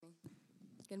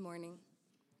Good morning.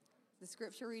 The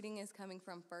scripture reading is coming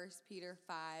from 1 Peter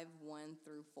 5, 1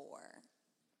 through 4.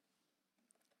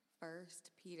 1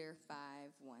 Peter 5,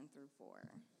 1 through 4.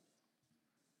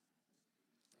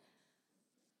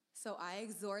 So I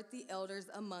exhort the elders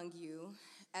among you,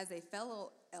 as a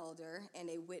fellow elder and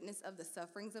a witness of the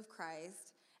sufferings of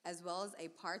Christ, as well as a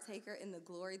partaker in the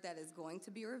glory that is going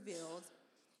to be revealed,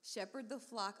 shepherd the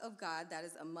flock of God that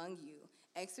is among you,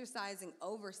 exercising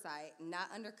oversight, not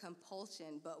under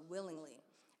compulsion, but willingly,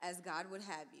 as God would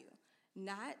have you,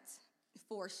 not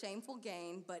for shameful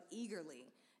gain, but eagerly,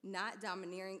 not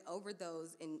domineering over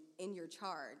those in your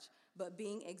charge, but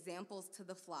being examples to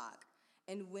the flock.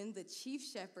 And when the chief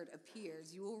shepherd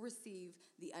appears, you will receive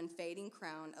the unfading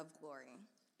crown of glory.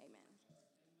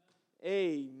 Amen.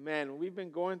 Amen. We've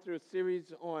been going through a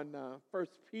series on 1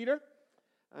 Peter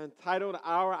entitled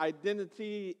Our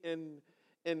Identity in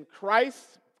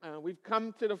Christ. We've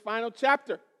come to the final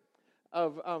chapter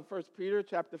of 1 Peter,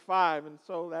 chapter 5. And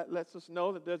so that lets us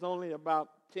know that there's only about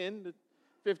 10 to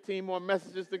 15 more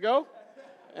messages to go.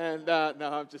 And no,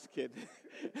 I'm just kidding.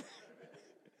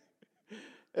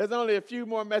 There's only a few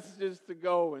more messages to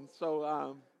go. And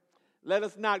so let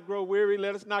us not grow weary.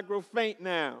 Let us not grow faint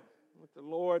now. The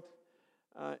Lord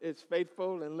is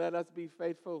faithful, and let us be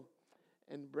faithful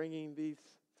in bringing these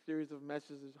series of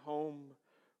messages home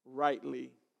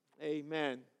rightly.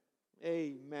 Amen.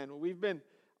 Amen. We've been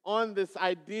on this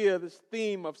idea, this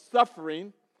theme of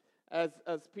suffering, as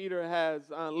Peter has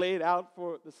laid out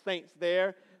for the saints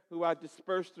there who are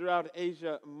dispersed throughout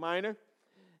Asia Minor.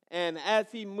 And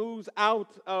as he moves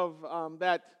out of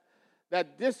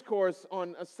that discourse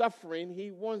on suffering, he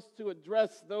wants to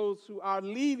address those who are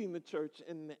leading the church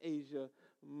in Asia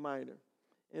Minor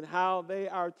and how they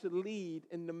are to lead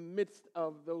in the midst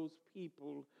of those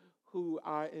people who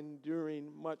are enduring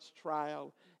much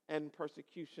trial and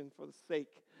persecution for the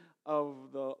sake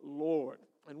of the Lord.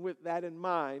 And with that in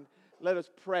mind, let us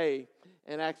pray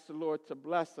and ask the Lord to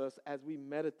bless us as we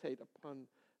meditate upon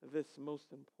this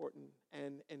most important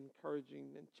and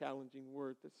encouraging and challenging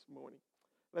word this morning.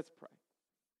 Let's pray.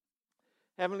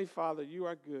 Heavenly Father, you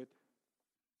are good,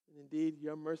 and indeed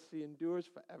your mercy endures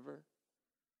forever.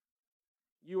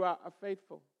 You are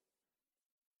faithful,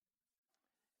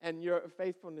 and your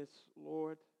faithfulness,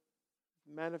 Lord,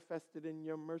 manifested in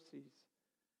your mercies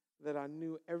that are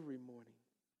new every morning.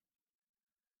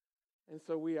 And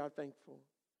so we are thankful.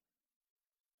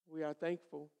 We are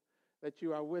thankful that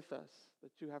you are with us,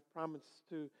 that you have promised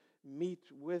to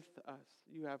meet with us.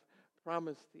 You have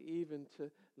promised even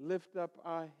to lift up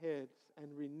our heads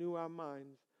and renew our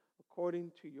minds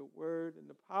according to your word and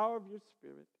the power of your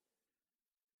Spirit.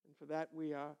 And for that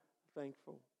we are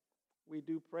thankful. We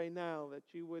do pray now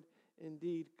that you would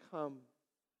indeed come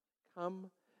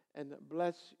and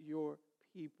bless your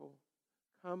people.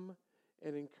 Come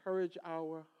and encourage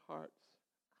our hearts.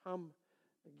 Come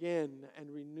again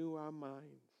and renew our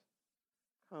minds.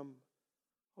 Come,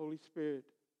 Holy Spirit,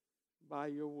 by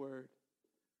your word,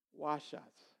 wash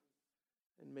us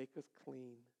and make us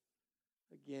clean.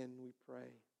 Again, we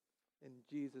pray. In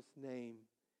Jesus' name,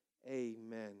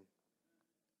 amen.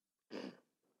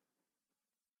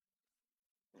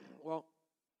 Well,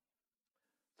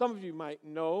 some of you might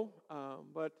know,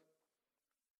 but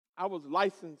I was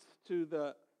licensed to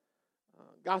the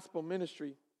gospel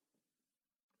ministry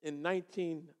in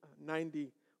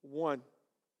 1991.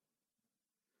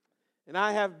 And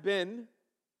I have been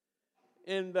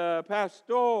in the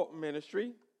pastoral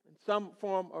ministry in some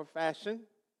form or fashion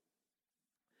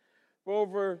for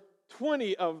over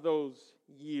 20 of those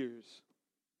years.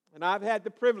 And I've had the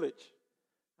privilege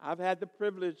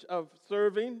of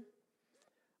serving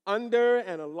under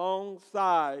and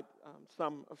alongside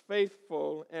some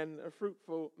faithful and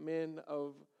fruitful men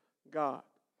of God.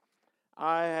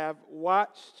 I have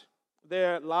watched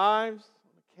their lives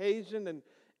on occasion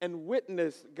and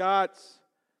witnessed God's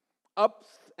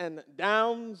ups and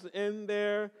downs in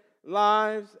their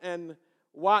lives and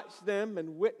watched them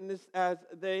and witnessed as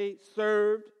they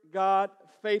served God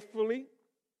faithfully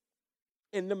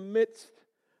in the midst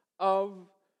of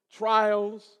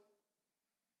trials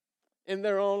in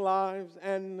their own lives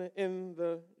and in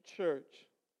the church.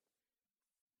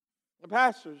 The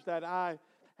pastors that I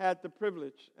had the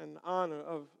privilege and honor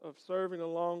of serving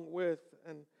along with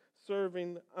and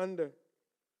serving under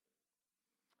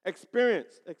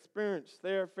experienced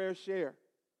their fair share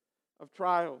of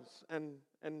trials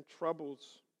and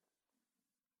troubles.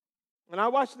 And I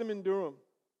watched them endure them,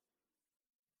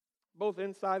 both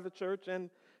inside the church and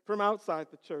from outside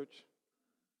the church.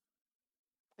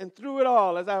 And through it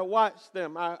all, as I watched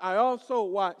them, I also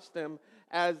watched them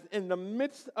as in the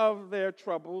midst of their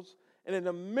troubles, And in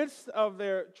the midst of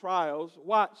their trials,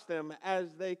 watch them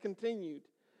as they continued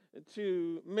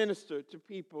to minister to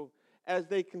people, as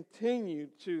they continued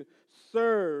to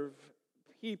serve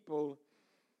people,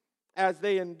 as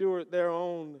they endured their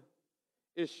own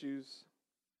issues.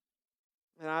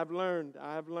 And I've learned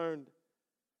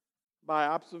by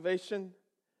observation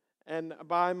and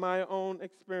by my own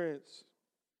experience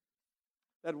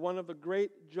that one of the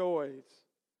great joys,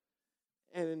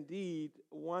 and indeed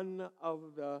one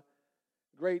of the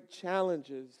great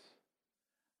challenges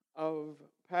of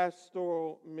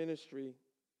pastoral ministry,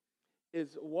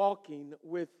 is walking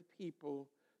with people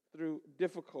through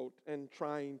difficult and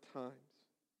trying times.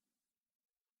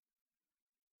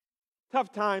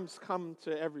 Tough times come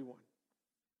to everyone.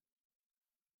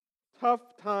 Tough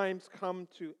times come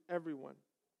to everyone.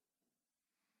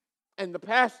 And the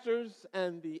pastors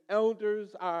and the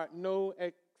elders are no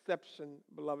exception,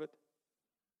 beloved.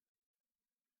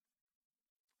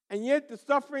 And yet the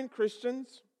suffering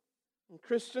Christians, and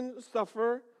Christians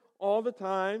suffer all the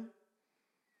time,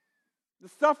 the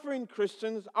suffering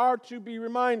Christians are to be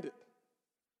reminded.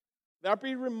 They'll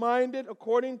be reminded,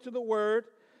 according to the word,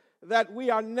 that we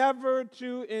are never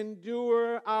to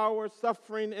endure our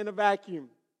suffering in a vacuum.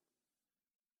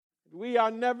 We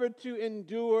are never to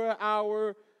endure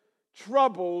our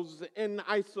troubles in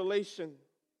isolation.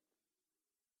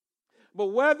 But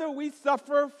whether we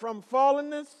suffer from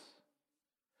fallenness,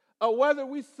 or whether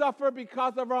we suffer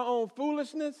because of our own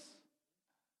foolishness,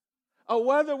 or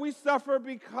whether we suffer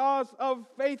because of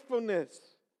faithfulness,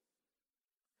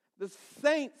 the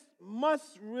saints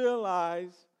must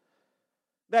realize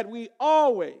that we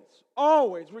always,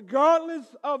 regardless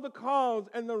of the cause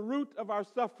and the root of our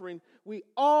suffering, we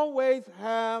always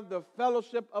have the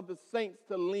fellowship of the saints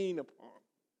to lean upon.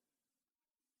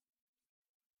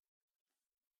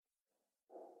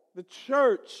 The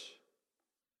church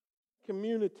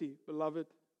community, beloved,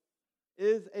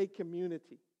 is a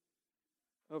community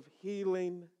of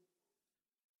healing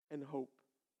and hope.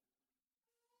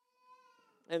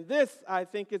 And this, I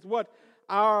think, is what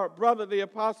our brother, the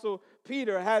Apostle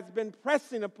Peter, has been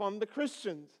pressing upon the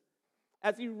Christians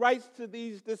as he writes to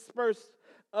these dispersed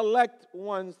elect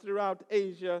ones throughout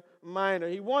Asia Minor.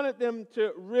 He wanted them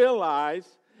to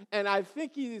realize, and I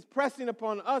think he's pressing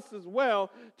upon us as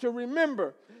well, to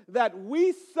remember that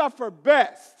we suffer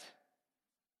best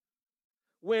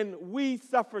when we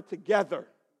suffer together.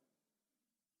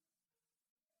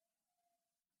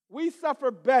 We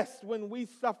suffer best when we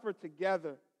suffer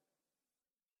together.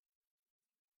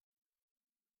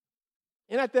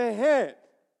 And at the head,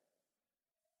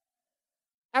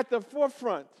 at the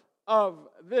forefront of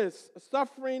this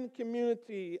suffering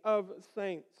community of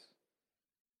saints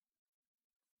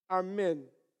are men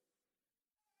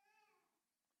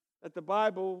that the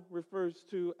Bible refers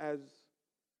to as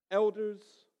elders,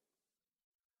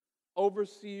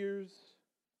 overseers,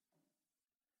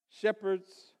 shepherds,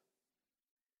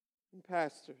 and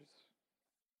pastors.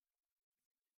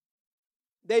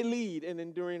 They lead in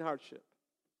enduring hardship.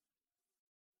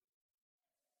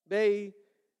 They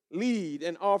lead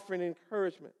in offering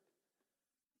encouragement.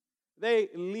 They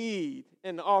lead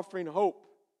in offering hope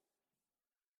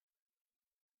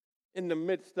in the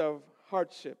midst of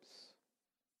hardships.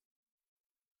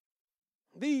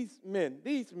 These men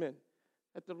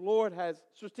that the Lord has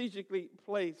strategically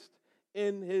placed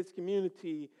in his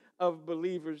community of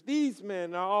believers, these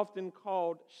men are often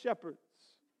called shepherds.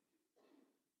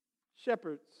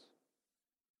 Shepherds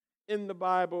in the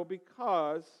Bible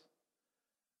because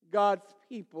God's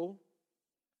people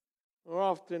are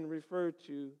often referred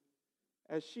to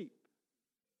as sheep.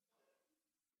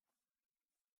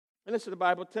 And this is what the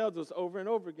Bible tells us over and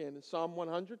over again in Psalm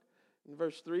 100 in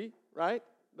verse 3, right?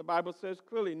 The Bible says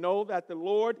clearly, know that the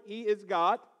Lord, he is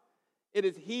God. It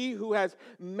is he who has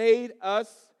made us,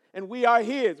 and we are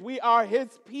his. We are his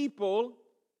people.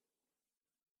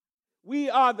 We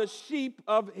are the sheep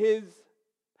of his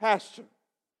pasture.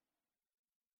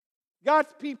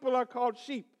 God's people are called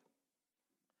sheep.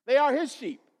 They are his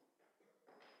sheep.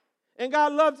 And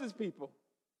God loves his people.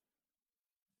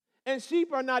 And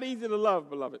sheep are not easy to love,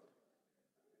 beloved.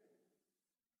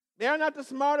 They are not the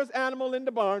smartest animal in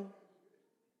the barn.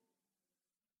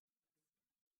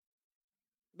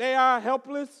 They are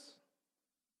helpless.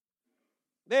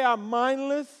 They are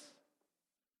mindless.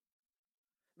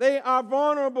 They are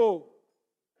vulnerable.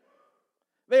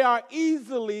 They are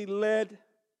easily led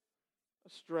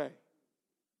astray.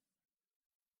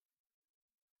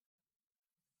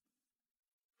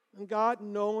 And God,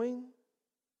 knowing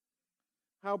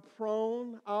how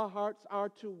prone our hearts are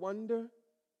to wonder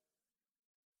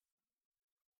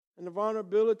and the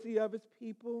vulnerability of his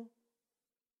people,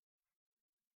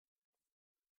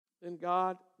 Then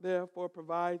God therefore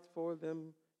provides for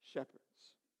them shepherds.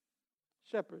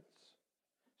 Shepherds.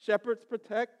 Shepherds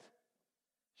protect.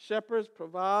 Shepherds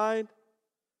provide.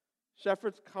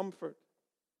 Shepherds comfort.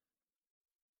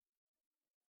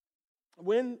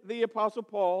 When the Apostle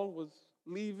Paul was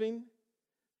leaving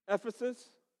Ephesus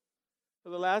for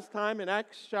the last time in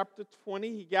Acts chapter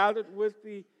 20, he gathered with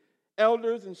the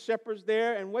elders and shepherds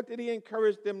there, and what did he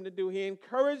encourage them to do? He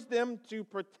encouraged them to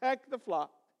protect the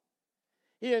flock.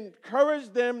 He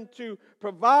encouraged them to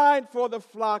provide for the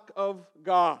flock of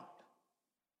God.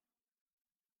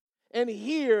 And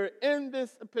here in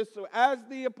this epistle, as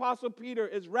the Apostle Peter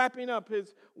is wrapping up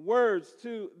his words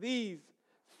to these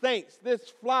saints, this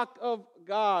flock of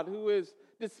God who is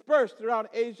dispersed throughout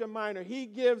Asia Minor, he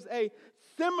gives a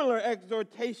similar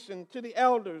exhortation to the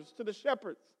elders, to the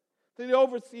shepherds, to the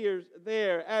overseers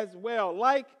there as well.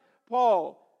 Like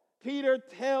Paul, Peter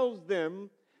tells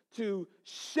them to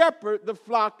shepherd the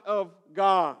flock of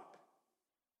God.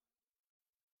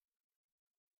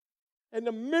 In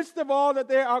the midst of all that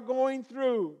they are going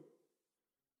through,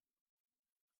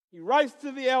 he writes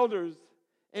to the elders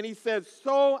and he says,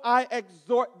 "So I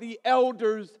exhort the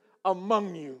elders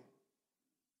among you."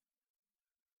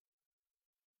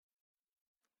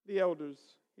 The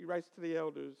elders, he writes to the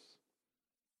elders,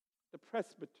 the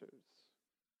presbyters,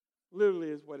 literally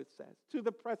is what it says, to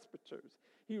the presbyters.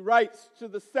 He writes to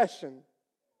the session,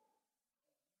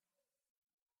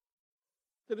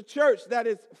 to the church that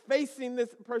is facing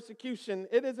this persecution.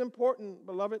 It is important,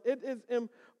 beloved, it is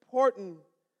important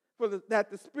that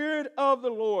the Spirit of the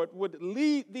Lord would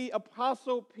lead the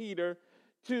Apostle Peter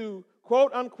to,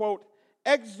 quote unquote,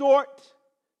 exhort,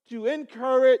 to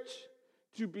encourage,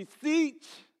 to beseech,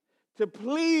 to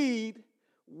plead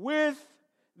with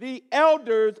the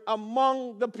elders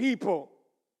among the people.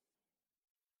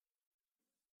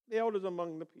 The elders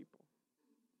among the people.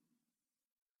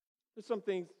 There's some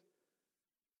things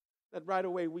that right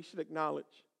away we should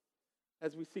acknowledge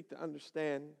as we seek to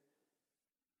understand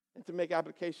and to make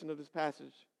application of this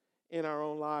passage in our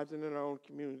own lives and in our own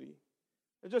community.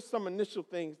 There's just some initial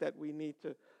things that we need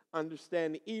to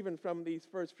understand, even from these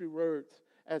first few words,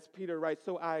 as Peter writes,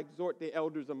 "So I exhort the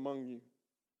elders among you."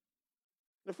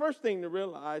 The first thing to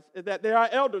realize is that there are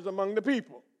elders among the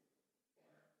people.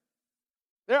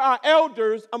 There are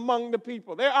elders among the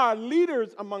people. There are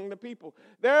leaders among the people.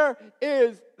 There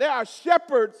are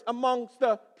shepherds amongst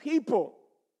the people.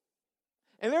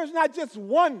 And there's not just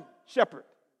one shepherd,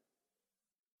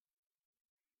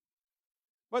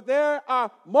 but there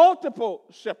are multiple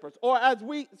shepherds. Or as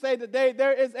we say today,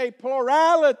 there is a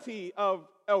plurality of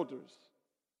elders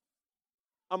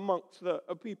amongst the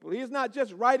people. He is not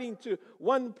just writing to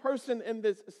one person in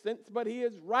this sense, but he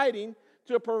is writing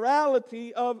to a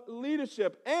plurality of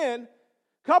leadership. And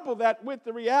couple that with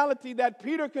the reality that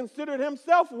Peter considered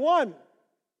himself one.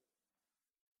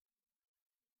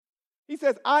 He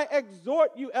says, "I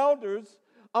exhort you elders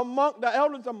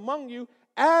among you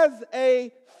as a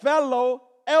fellow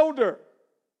elder."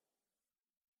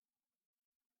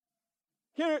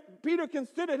 Peter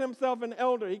considered himself an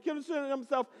elder. He considered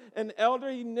himself an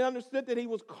elder. He understood that he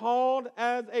was called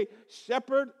as a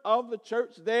shepherd of the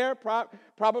church there,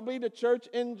 probably the church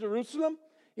in Jerusalem.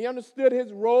 He understood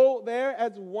his role there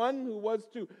as one who was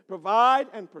to provide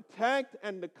and protect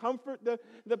and to comfort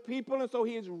the people. And so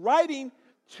he is writing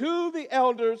to the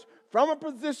elders from a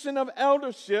position of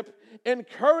eldership,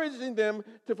 encouraging them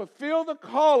to fulfill the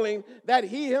calling that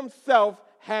he himself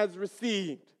has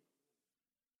received.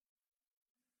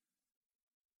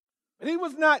 But he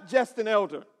was not just an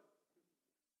elder.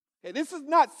 Okay, this is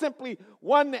not simply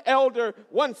one elder,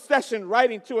 one session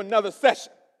writing to another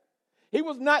session. He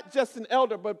was not just an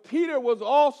elder, but Peter was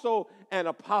also an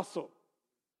apostle.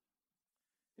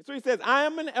 And so he says, "I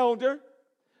am an elder,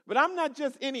 but I'm not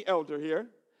just any elder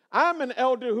here. I'm an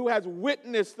elder who has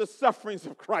witnessed the sufferings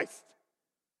of Christ."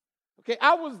 Okay,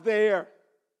 I was there.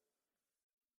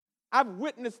 I've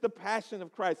witnessed the passion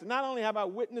of Christ. And not only have I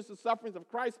witnessed the sufferings of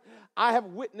Christ, I have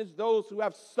witnessed those who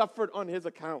have suffered on his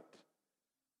account.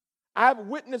 I have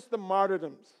witnessed the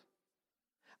martyrdoms.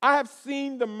 I have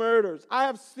seen the murders. I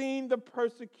have seen the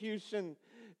persecution.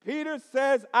 Peter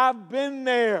says, I've been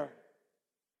there.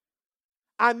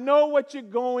 I know what you're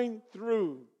going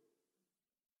through.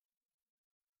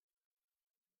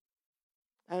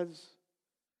 As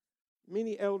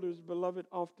many elders, beloved,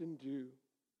 often do.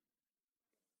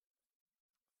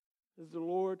 As the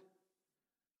Lord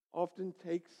often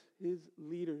takes his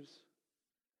leaders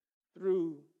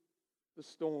through the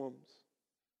storms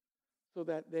so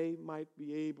that they might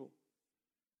be able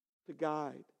to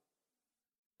guide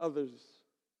others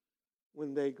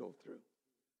when they go through.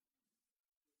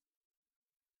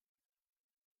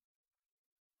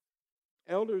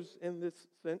 Elders in this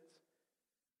sense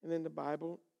and in the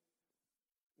Bible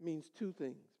means two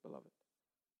things, beloved.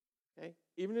 Okay?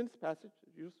 Even in this passage,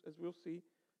 as we'll see,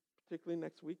 particularly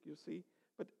next week, you'll see.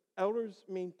 But elders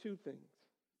mean two things.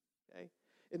 Okay?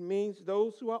 It means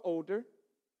those who are older,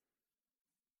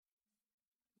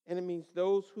 and it means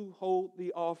those who hold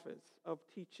the office of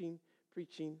teaching,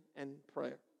 preaching, and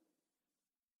prayer.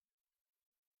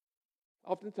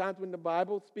 Oftentimes when the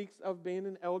Bible speaks of being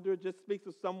an elder, it just speaks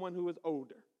of someone who is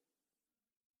older.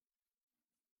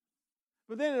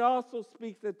 But then it also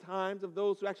speaks at times of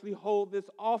those who actually hold this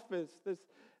office,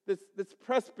 this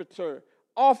presbyter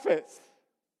office.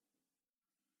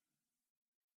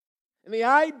 And the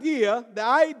idea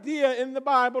in the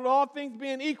Bible, all things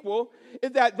being equal,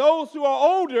 is that those who are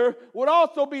older would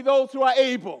also be those who are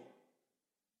able.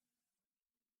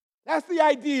 That's the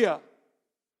idea.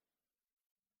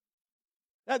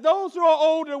 That those who are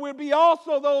older will be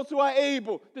also those who are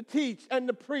able to teach and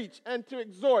to preach and to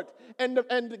exhort and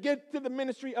to get to the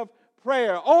ministry of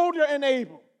prayer. Older and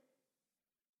able.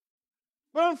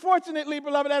 But unfortunately,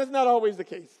 beloved, that is not always the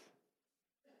case.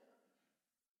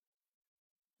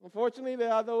 Unfortunately,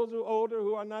 there are those who are older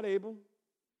who are not able.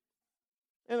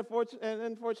 And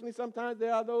unfortunately, sometimes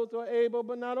there are those who are able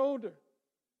but not older.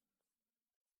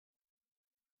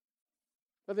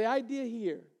 But the idea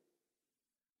here,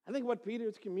 I think what Peter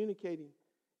is communicating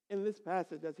in this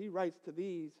passage as he writes to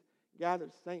these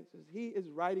gathered saints is he is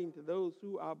writing to those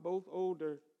who are both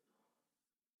older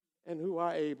and who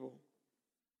are able.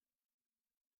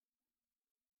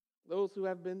 Those who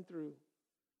have been through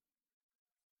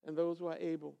and those who are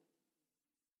able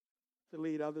to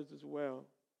lead others as well.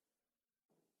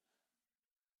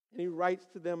 And he writes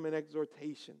to them an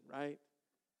exhortation, right?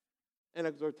 An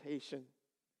exhortation.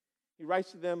 He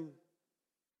writes to them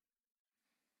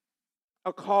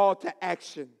a call to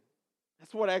action.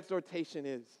 That's what exhortation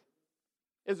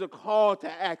is a call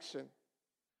to action.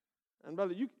 And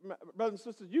brothers and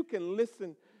sisters, you can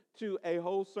listen to a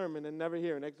whole sermon and never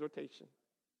hear an exhortation.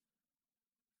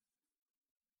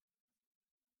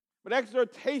 But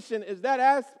exhortation is that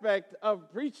aspect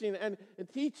of preaching and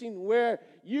teaching where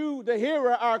you, the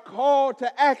hearer, are called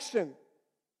to action.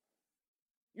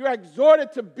 You're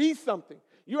exhorted to be something.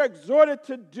 You're exhorted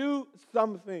to do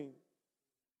something.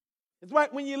 It's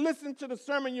like when you listen to the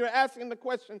sermon, you're asking the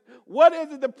question, what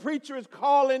is it the preacher is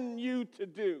calling you to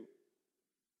do?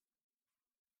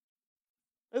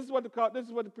 This is what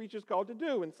the preacher is called to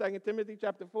do in 2 Timothy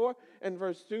chapter 4 and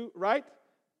verse 2, right?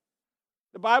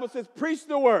 The Bible says, preach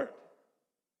the word.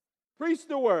 Preach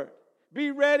the word.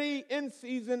 Be ready in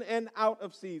season and out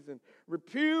of season.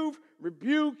 Reprove,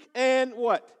 rebuke, and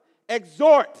what?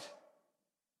 Exhort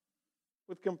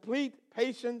with complete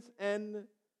patience and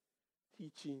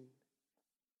teaching.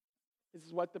 This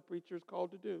is what the preacher is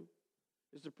called to do,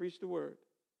 is to preach the word.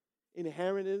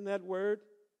 Inherent in that word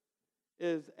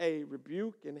is a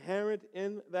rebuke. Inherent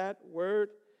in that word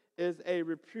is a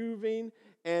reproving.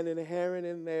 And inherent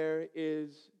in there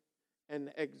is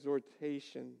an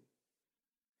exhortation.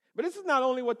 But this is not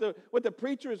only what the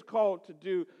preacher is called to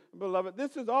do, beloved.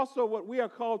 This is also what we are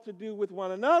called to do with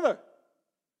one another.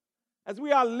 As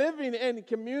we are living in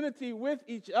community with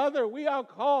each other, we are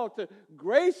called to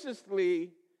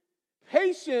graciously,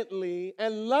 patiently,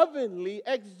 and lovingly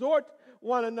exhort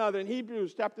one another. In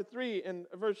Hebrews chapter 3 and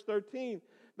verse 13,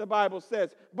 the Bible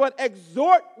says, but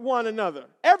exhort one another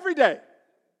every day.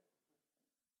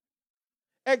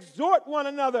 Exhort one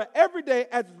another every day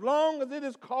as long as it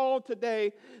is called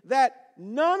today, that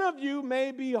none of you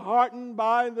may be hardened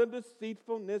by the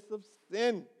deceitfulness of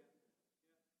sin.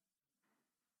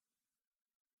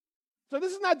 So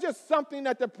this is not just something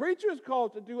that the preacher is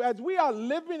called to do. As we are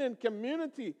living in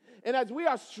community and as we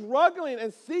are struggling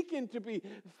and seeking to be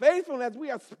faithful and as we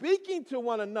are speaking to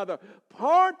one another,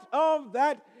 part of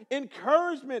that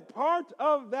encouragement, part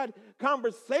of that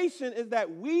conversation is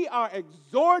that we are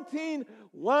exhorting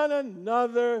one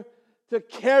another to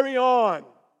carry on,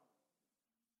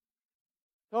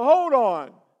 to hold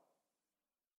on,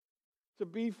 to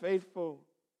be faithful.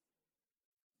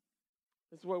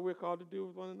 This is what we're called to do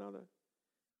with one another.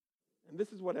 And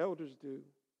this is what elders do.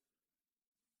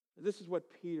 This is what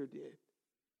Peter did.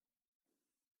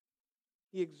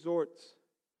 He exhorts,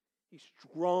 he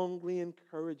strongly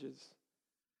encourages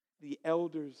the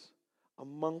elders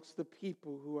amongst the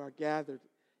people who are gathered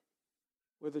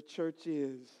where the church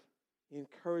is. He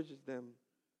encourages them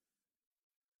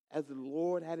as the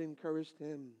Lord had encouraged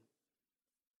him.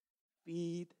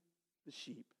 Feed the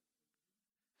sheep.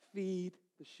 Feed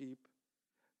the sheep.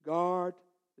 Guard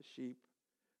the sheep.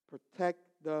 Protect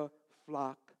the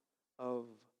flock of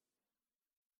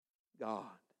God.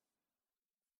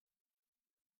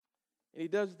 And he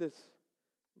does this,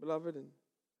 beloved, and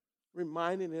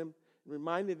reminding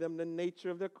them the nature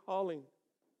of their calling,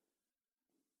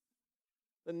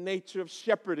 the nature of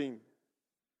shepherding.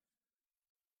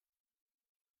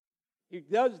 He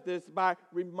does this by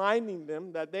reminding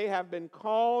them that they have been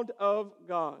called of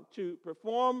God to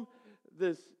perform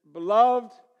this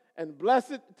beloved and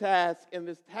blessed task, and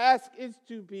this task is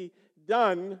to be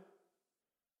done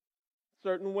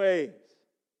certain ways.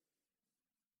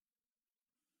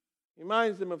 He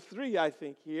reminds them of three, I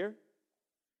think, here.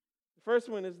 The first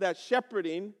one is that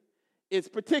shepherding is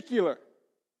particular.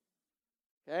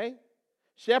 Okay?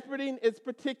 Shepherding is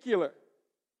particular.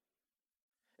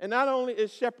 And not only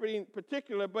is shepherding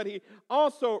particular, but he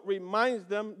also reminds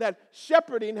them that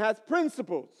shepherding has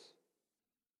principles.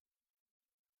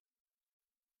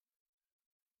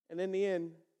 And in the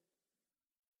end,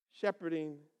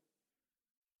 shepherding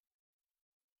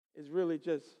is really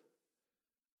just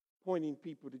pointing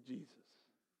people to Jesus.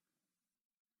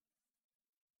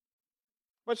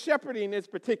 But shepherding is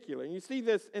particular. And you see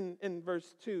this in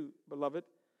verse 2, beloved.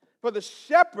 For the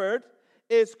shepherd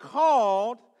is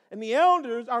called, and the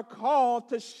elders are called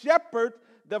to shepherd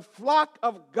the flock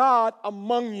of God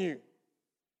among you.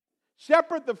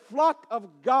 Shepherd the flock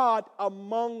of God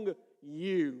among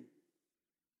you.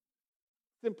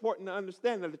 It's important to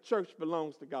understand that the church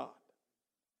belongs to God.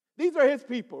 These are his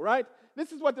people, right?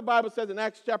 This is what the Bible says in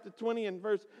Acts chapter 20 and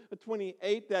verse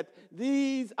 28, that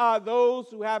these are those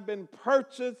who have been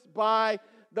purchased by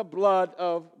the blood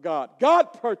of God.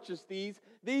 God purchased these.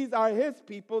 These are his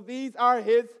people. These are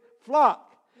his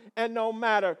flock. And no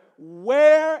matter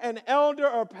where an elder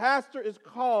or pastor is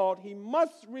called, he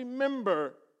must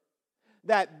remember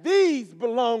that these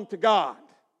belong to God.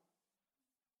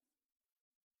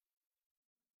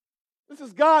 This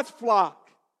is God's flock.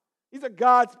 These are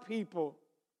God's people.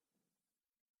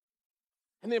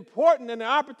 And the important and the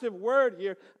operative word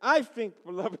here, I think,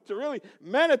 beloved, to really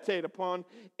meditate upon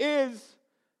is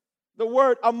the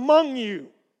word among you.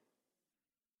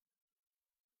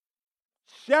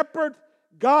 Shepherd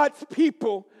God's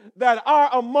people that are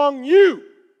among you.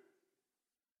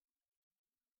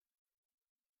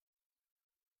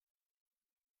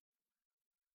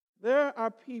 There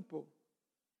are people,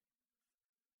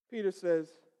 Peter says,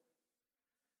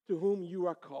 to whom you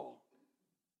are called.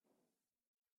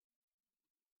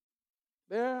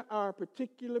 There are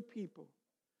particular people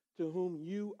to whom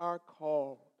you are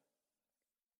called.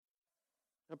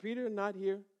 Now, Peter is not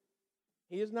here.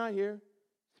 He is not here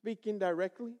speaking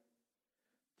directly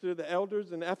to the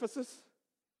elders in Ephesus.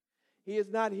 He is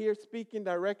not here speaking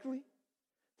directly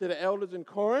to the elders in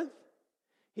Corinth.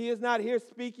 He is not here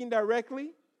speaking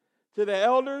directly to the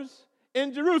elders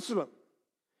in Jerusalem.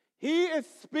 He is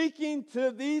speaking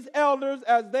to these elders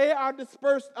as they are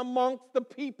dispersed amongst the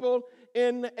people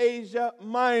in Asia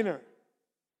Minor.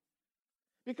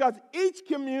 Because each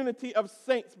community of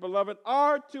saints, beloved,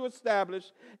 are to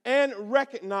establish and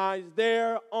recognize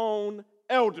their own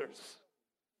elders.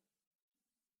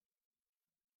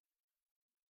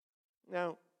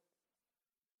 Now,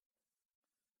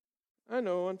 I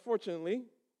know, unfortunately,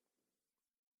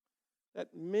 that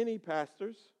many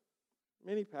pastors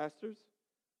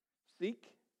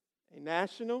seek a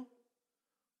national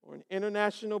or an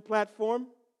international platform.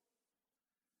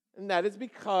 And that is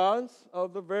because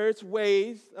of the various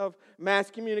ways of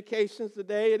mass communications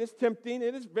today. It is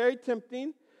very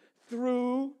tempting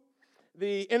through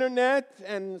the internet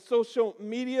and social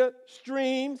media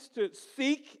streams to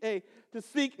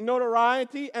seek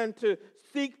notoriety and to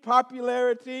seek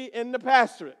popularity in the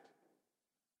pastorate.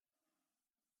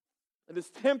 It is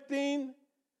tempting,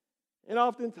 and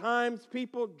oftentimes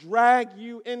people drag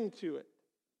you into it.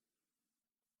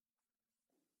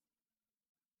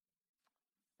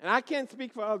 And I can't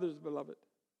speak for others, beloved.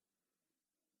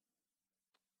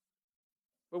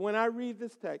 But when I read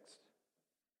this text,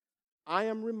 I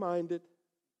am reminded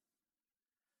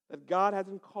that God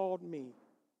hasn't called me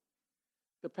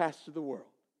to pastor the world.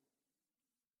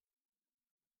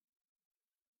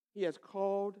 He has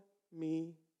called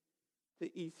me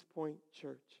to East Point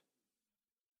Church,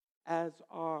 as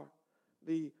are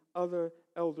the other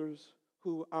elders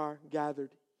who are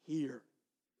gathered here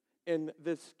in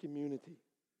this community.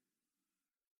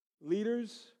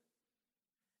 Leaders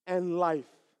and life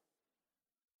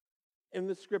in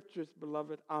the scriptures,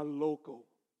 beloved, are local.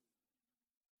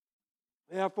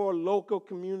 They are for a local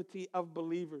community of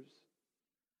believers.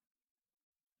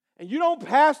 And you don't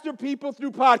pastor people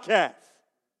through podcasts.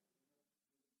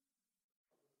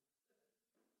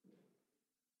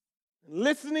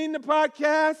 Listening to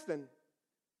podcasts and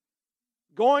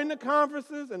going to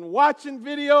conferences and watching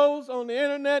videos on the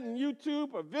internet and YouTube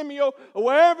or Vimeo or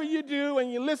wherever you do,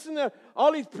 and you listen to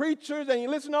all these preachers and you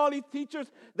listen to all these teachers,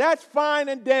 that's fine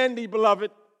and dandy,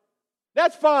 beloved.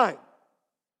 That's fine.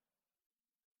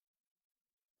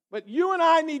 But you and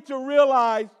I need to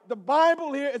realize the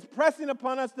Bible here is pressing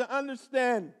upon us to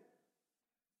understand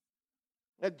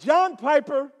that John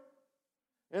Piper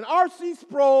and R.C.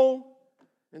 Sproul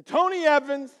and Tony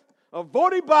Evans or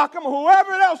Voddie Baucham or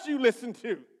whoever else you listen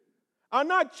to are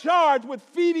not charged with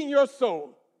feeding your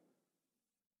soul.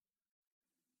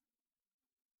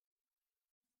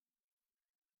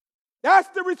 That's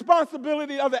the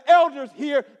responsibility of the elders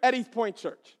here at East Point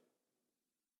Church.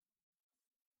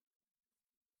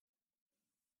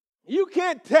 You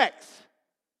can't text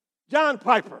John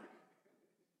Piper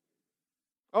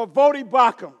or Voddie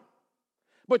Baucham,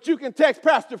 but you can text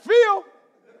Pastor Phil.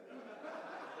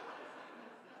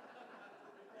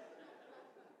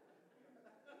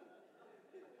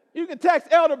 You can text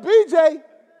Elder BJ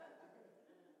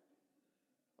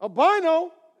or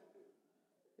Bino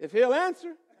if he'll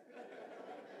answer.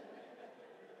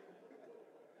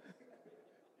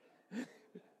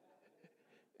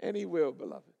 And he will,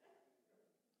 beloved.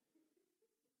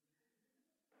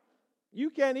 You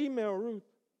can't email Ruth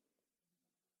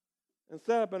and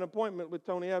set up an appointment with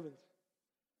Tony Evans.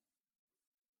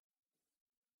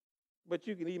 But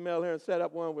you can email her and set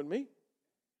up one with me.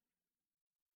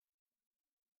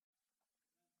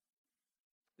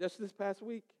 Just this past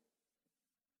week,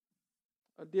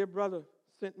 a dear brother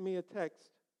sent me a text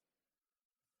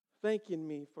thanking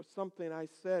me for something I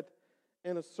said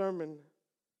in a sermon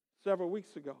several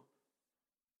weeks ago.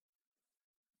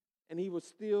 And he was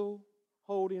still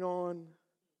holding on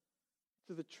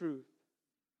to the truth.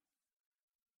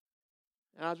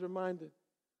 And I was reminded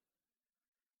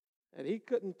that he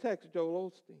couldn't text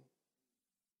Joel Osteen.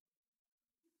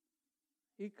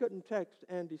 He couldn't text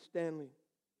Andy Stanley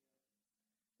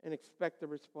and expect a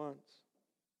response,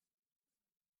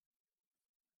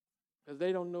 because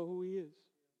they don't know who he is.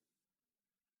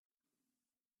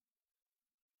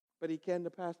 But he can to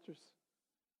pastors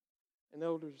and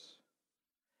elders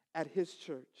at his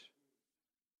church,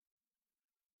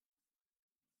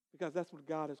 because that's what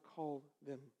God has called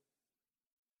them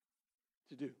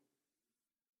to do.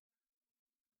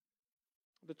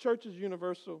 The church is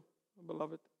universal,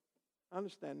 beloved. I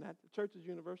understand that. The church is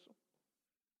universal.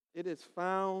 It is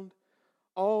found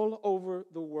all over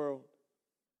the world.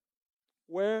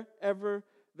 Wherever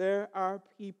there are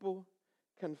people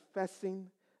confessing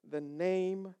the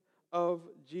name of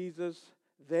Jesus,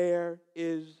 there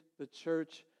is the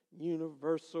church,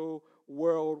 universal,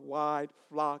 worldwide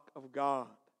flock of God.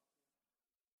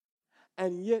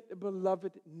 And yet,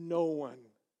 beloved, no one,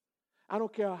 I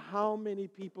don't care how many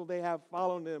people they have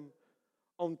following them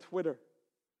on Twitter,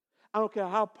 I don't care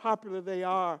how popular they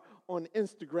are on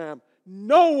Instagram,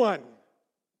 no one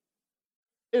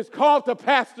is called to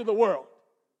pastor the world.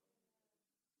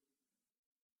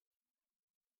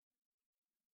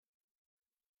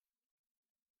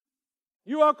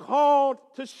 You are called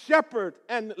to shepherd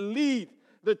and lead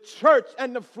the church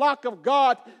and the flock of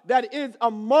God that is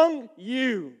among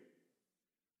you.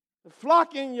 The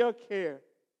flock in your care.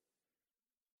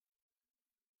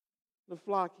 The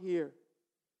flock here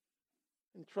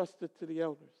entrusted to the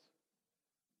elders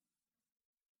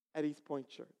at East Point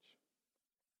Church.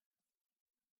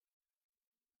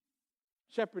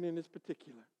 Shepherding is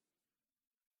particular.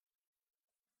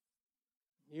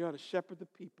 You are to shepherd the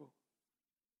people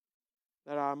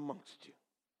that are amongst you,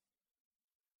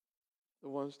 the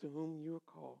ones to whom you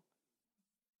are called.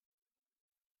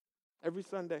 Every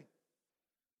Sunday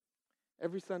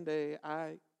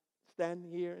I stand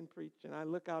here and preach, and I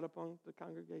look out upon the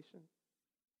congregation,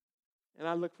 and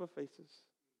I look for faces.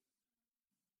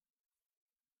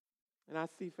 And I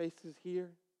see faces here,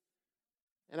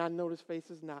 and I notice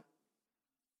faces not.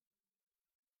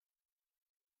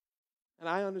 And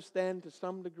I understand to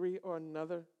some degree or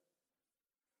another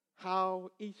how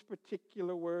each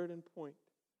particular word and point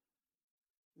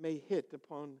may hit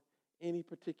upon any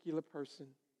particular person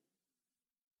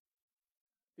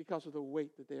because of the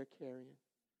weight that they are carrying.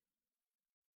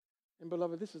 And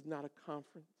beloved, this is not a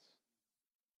conference.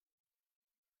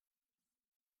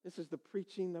 This is the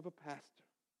preaching of a pastor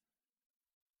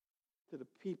to the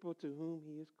people to whom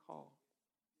he is called,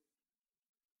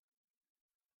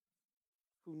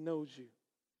 who knows you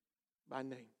by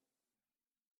name.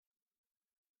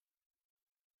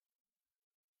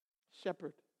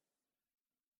 Shepherd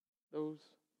those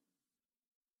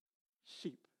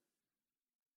sheep,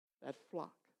 that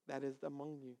flock that is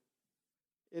among you.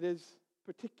 It is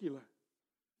particular.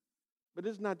 But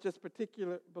it's not just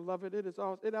particular, beloved.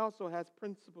 It also has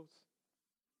principles.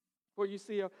 For you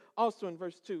see also in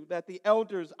verse 2 that the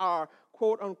elders are,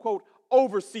 quote unquote,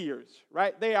 overseers,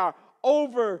 right? They are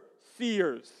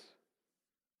overseers.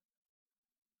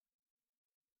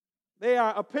 They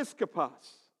are episkopos.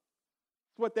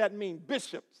 That's what that means,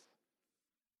 bishops.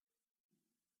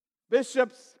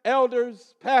 Bishops,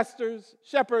 elders, pastors,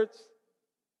 shepherds.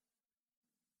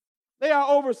 They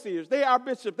are overseers. They are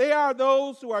bishops. They are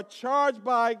those who are charged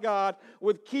by God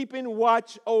with keeping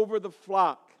watch over the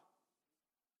flock.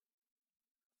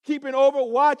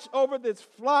 Watch over this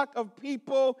flock of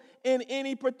people in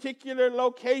any particular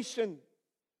location.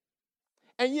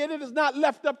 And yet it is not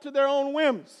left up to their own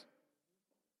whims.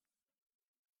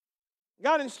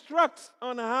 God instructs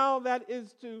on how that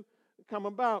is to come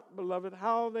about, beloved,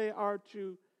 how they are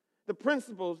to, the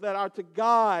principles that are to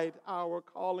guide our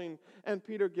calling. And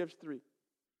Peter gives three.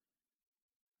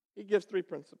 He gives three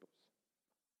principles.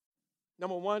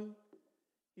 Number one,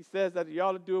 he says that you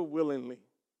ought to do it willingly.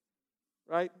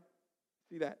 Right?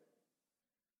 See that?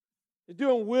 You're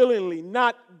doing willingly,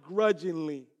 not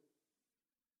grudgingly.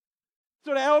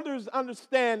 So the elders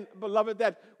understand, beloved,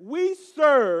 that we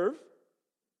serve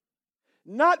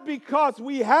not because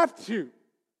we have to,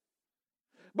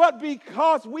 but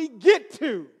because we get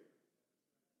to.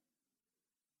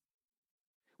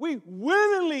 We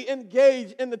willingly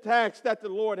engage in the task that the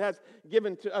Lord has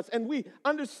given to us. And we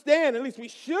understand, at least we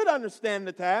should understand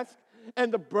the task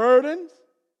and the burdens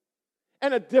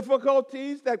and the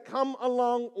difficulties that come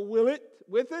along with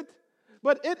it.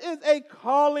 But it is a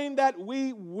calling that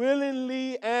we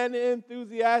willingly and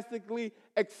enthusiastically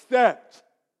accept.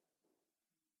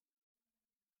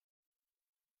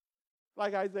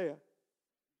 Like Isaiah,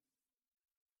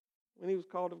 when he was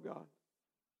called of God.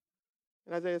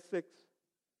 In Isaiah 6,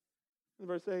 in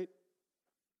verse 8.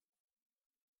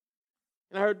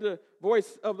 And I heard the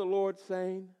voice of the Lord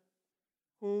saying,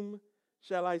 "Whom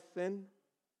shall I send?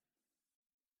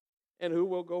 And who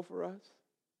will go for us?"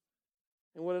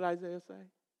 And what did Isaiah say?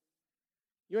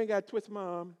 You ain't got to twist my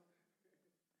arm.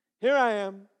 Here I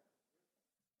am.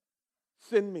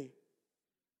 Send me.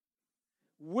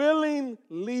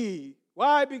 Willingly.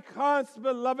 Why? Because,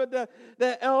 beloved,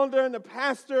 the elder and the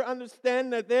pastor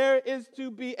understand that there is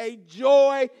to be a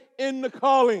joy in the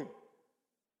calling.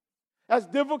 As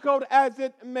difficult as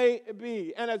it may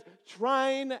be, and as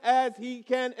trying as he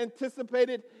can anticipate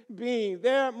it being,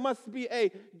 there must be a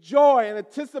joy and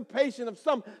anticipation of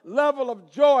some level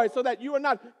of joy so that you are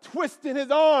not twisting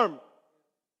his arm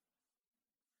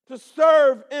to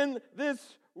serve in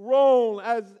this role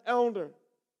as elder.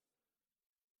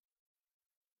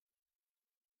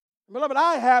 Beloved,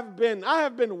 I have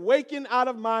been waking out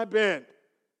of my bed.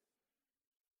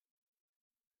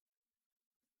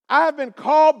 I have been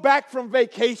called back from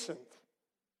vacations.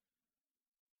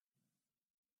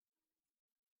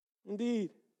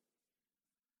 Indeed,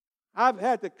 I've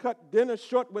had to cut dinner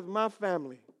short with my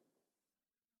family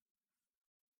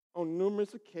on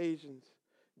numerous occasions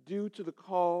due to the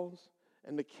calls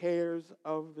and the cares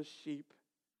of the sheep.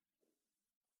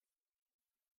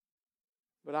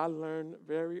 But I learned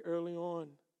very early on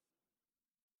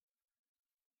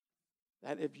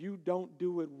that if you don't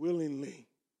do it willingly,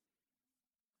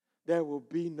 there will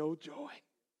be no joy.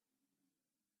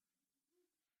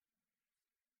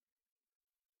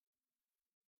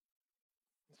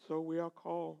 So we are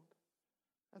called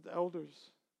as elders,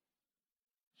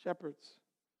 shepherds,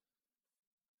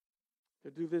 to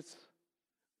do this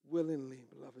willingly,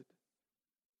 beloved.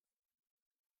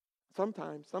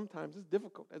 Sometimes it's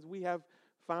difficult, as we have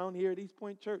found here at East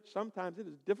Point Church. Sometimes it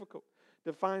is difficult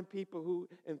to find people who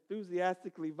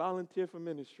enthusiastically volunteer for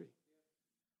ministry.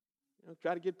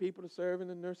 Try to get people to serve in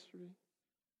the nursery.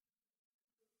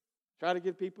 Try to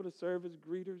get people to serve as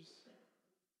greeters.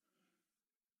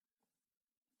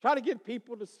 Try to get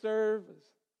people to serve as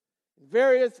in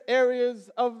various areas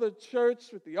of the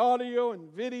church with the audio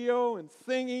and video and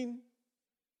singing.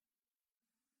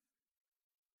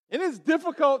 It is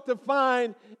difficult to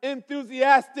find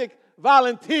enthusiastic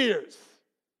volunteers.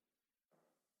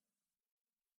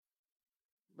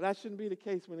 But that shouldn't be the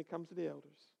case when it comes to the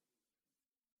elders.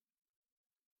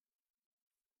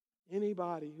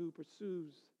 Anybody who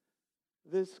pursues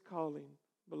this calling,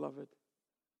 beloved,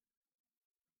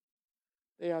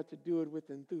 they are to do it with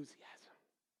enthusiasm.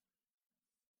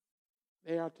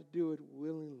 They are to do it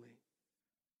willingly.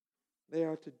 They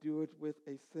are to do it with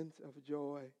a sense of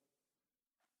joy.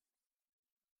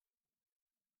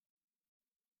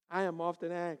 I am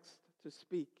often asked to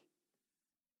speak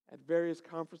at various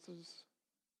conferences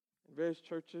in various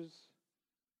churches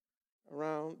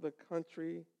around the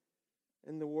country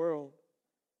and the world.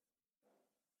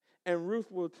 And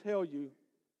Ruth will tell you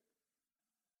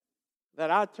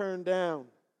that I turn down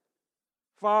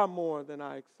far more than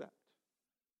I accept.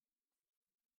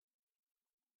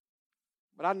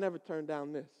 But I never turned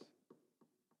down this.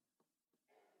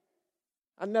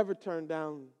 I never turned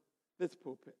down this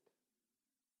pulpit.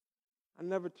 I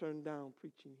never turned down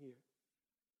preaching here.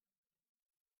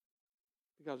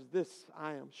 Because this,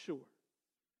 I am sure,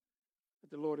 that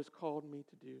the Lord has called me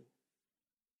to do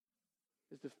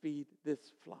is to feed this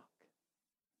flock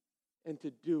and to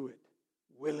do it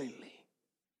willingly.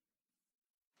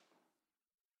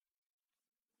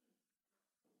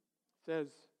 It says,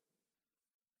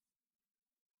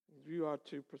 you are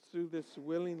to pursue this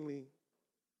willingly,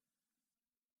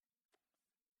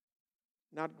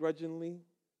 not grudgingly,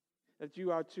 that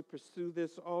you are to pursue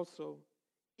this also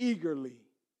eagerly,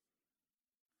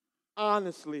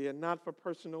 honestly, and not for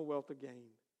personal wealth or gain.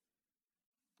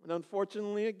 And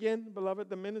unfortunately, again, beloved,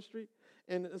 the ministry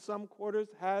in some quarters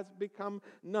has become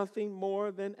nothing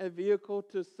more than a vehicle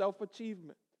to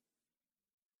self-achievement.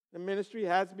 The ministry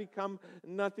has become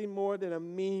nothing more than a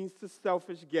means to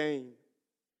selfish gain.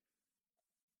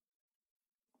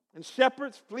 And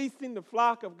shepherds fleecing the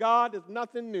flock of God is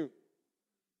nothing new.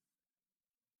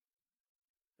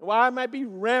 While it might be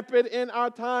rampant in our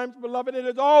times, beloved, it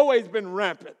has always been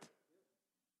rampant.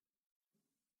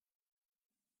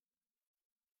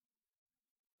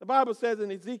 The Bible says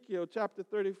in Ezekiel chapter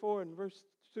 34 and verse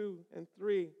 2 and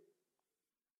 3,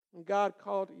 when God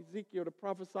called Ezekiel to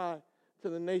prophesy to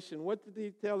the nation, what did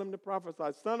he tell him to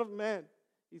prophesy? Son of man,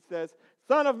 he says,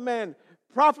 Son of man,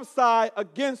 prophesy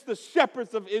against the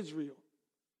shepherds of Israel.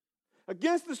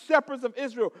 Against the shepherds of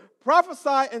Israel.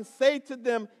 Prophesy and say to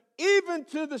them, even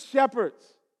to the shepherds,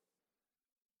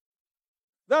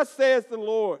 thus says the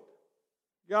Lord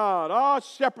God, all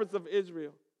shepherds of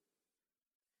Israel,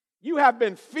 you have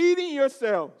been feeding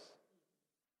yourselves.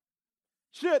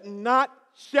 Should not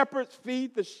shepherds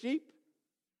feed the sheep?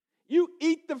 You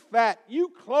eat the fat. You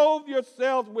clothe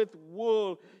yourselves with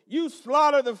wool. You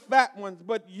slaughter the fat ones,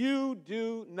 but you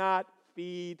do not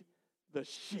feed the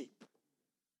sheep.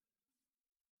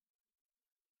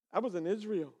 I was in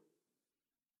Israel.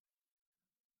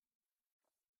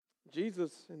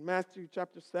 Jesus in Matthew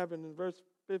chapter 7 and verse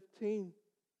 15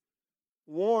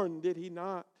 warned, did he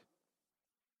not,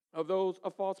 of those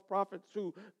false prophets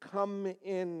who come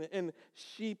in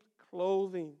sheep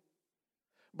clothing,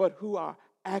 but who are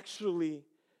actually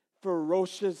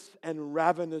ferocious and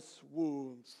ravenous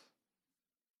wolves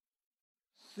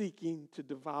seeking to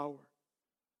devour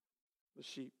the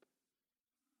sheep.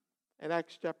 In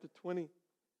Acts chapter 20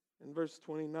 and verse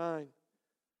 29,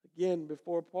 again,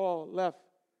 before Paul left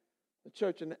the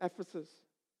church in Ephesus,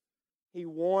 he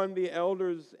warned the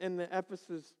elders in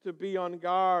Ephesus to be on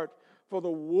guard for the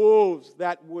wolves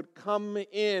that would come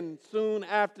in soon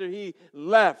after he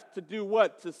left to do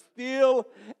what? To steal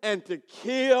and to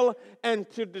kill and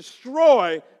to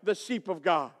destroy the sheep of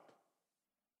God.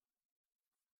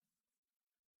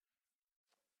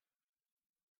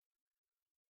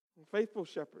 Faithful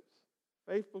shepherds,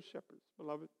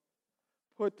 beloved,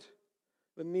 put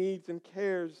the needs and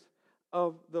cares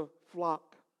of the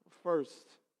flock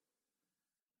first.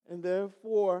 And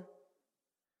therefore,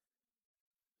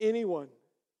 anyone,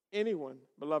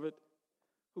 beloved,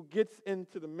 who gets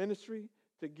into the ministry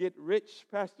to get rich,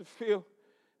 Pastor Phil,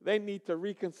 they need to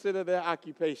reconsider their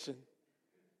occupation.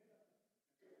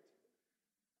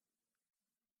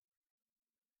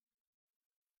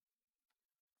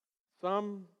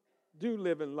 Some do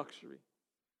live in luxury.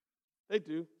 They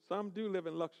do. Some do live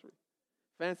in luxury.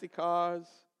 Fancy cars,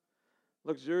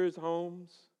 luxurious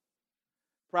homes,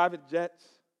 private jets.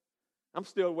 I'm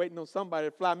still waiting on somebody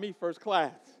to fly me first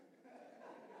class.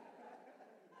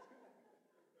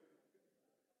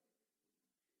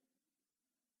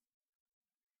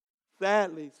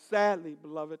 Sadly,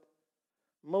 beloved,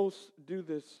 most do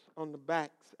this on the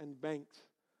backs and banks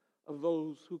of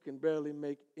those who can barely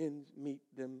make ends meet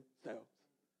themselves.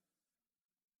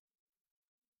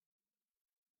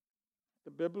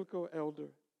 The biblical elder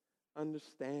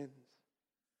understands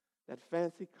that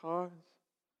fancy cars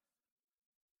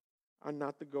are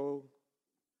not the goal.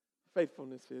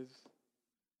 Faithfulness is.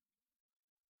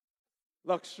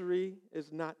 Luxury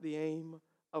is not the aim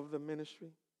of the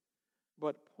ministry,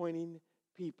 but pointing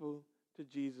people to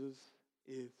Jesus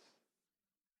is.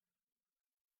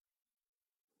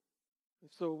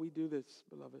 And so we do this,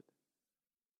 beloved.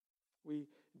 We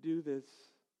do this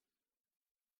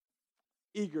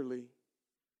eagerly.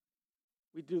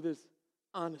 We do this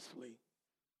honestly,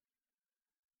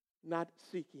 not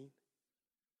seeking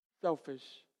selfish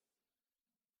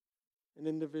and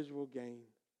individual gain.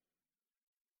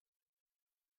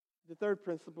 The third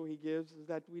principle he gives is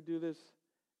that we do this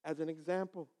as an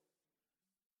example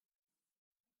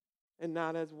and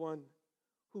not as one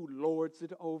who lords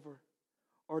it over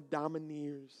or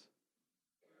domineers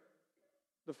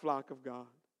the flock of God.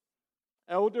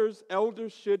 Elders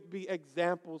should be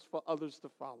examples for others to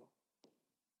follow.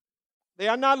 They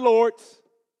are not lords.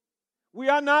 We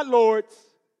are not lords.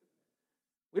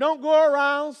 We don't go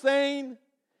around saying,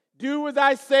 do as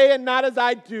I say and not as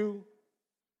I do.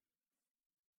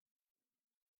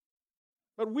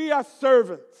 But we are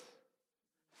servants,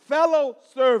 fellow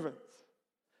servants,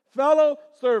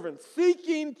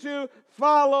 seeking to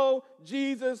follow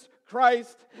Jesus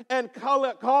Christ and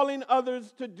calling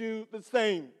others to do the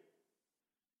same.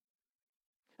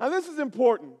 Now, this is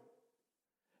important.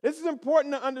 This is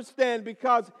important to understand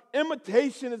because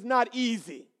imitation is not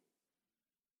easy.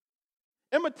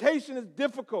 Imitation is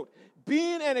difficult.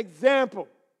 Being an example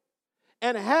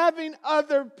and having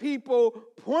other people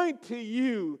point to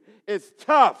you is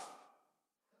tough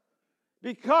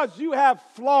because you have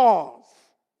flaws,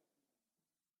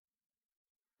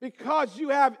 because you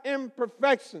have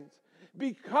imperfections,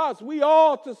 because we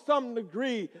all, to some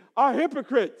degree, are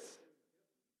hypocrites.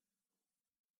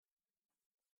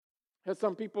 And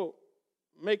some people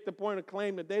make the point of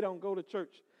claim that they don't go to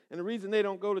church. And the reason they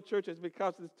don't go to church is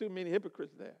because there's too many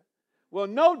hypocrites there. Well,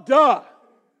 no duh.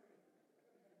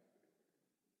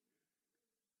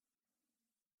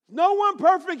 No one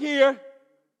perfect here.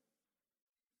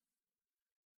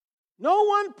 No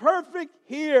one perfect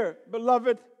here,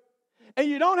 beloved. And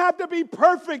you don't have to be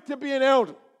perfect to be an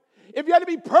elder. If you had to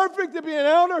be perfect to be an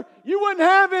elder, you wouldn't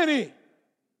have any.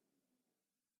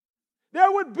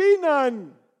 There would be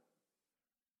none.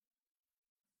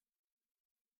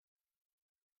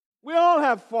 We all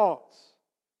have faults.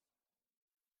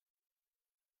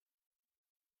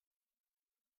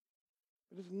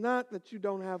 It is not that you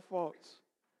don't have faults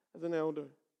as an elder.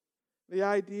 The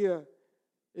idea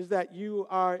is that you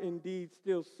are indeed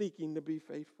still seeking to be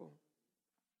faithful.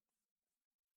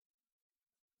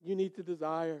 You need to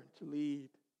desire to lead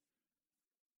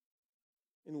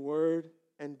in word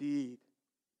and deed.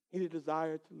 You need to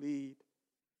desire to lead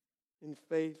in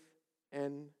faith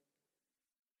and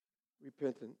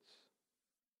repentance.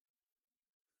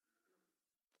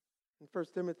 In 1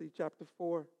 Timothy chapter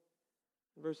 4,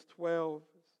 verse 12,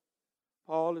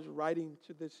 Paul is writing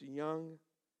to this young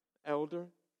elder.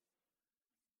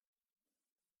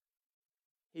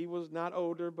 He was not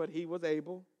older, but he was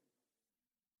able.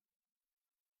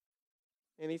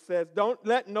 And he says, don't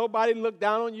let nobody look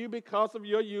down on you because of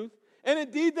your youth. And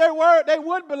indeed they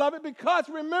would, beloved, because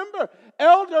remember,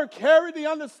 elder carry the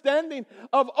understanding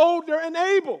of older and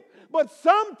able. But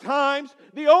sometimes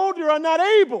the older are not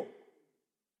able.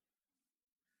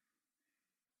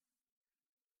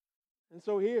 And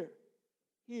so here,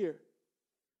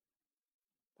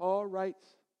 Paul writes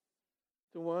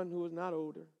to one who is not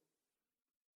older,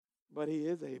 but he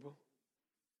is able.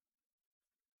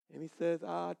 And he says,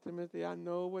 Timothy, I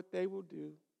know what they will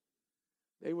do.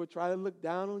 They will try to look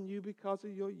down on you because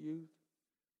of your youth.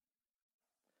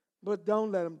 But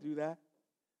don't let them do that.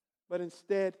 But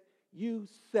instead, you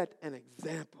set an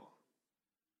example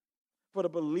for the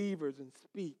believers in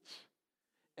speech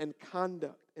and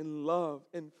conduct, in love,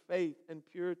 in faith, and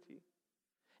purity.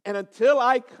 And until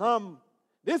I come,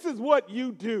 this is what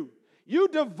you do. You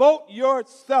devote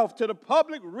yourself to the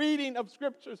public reading of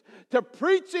scriptures, to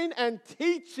preaching and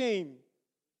teaching.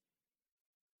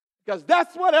 Because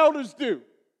that's what elders do.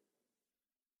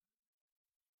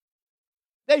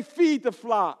 They feed the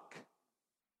flock.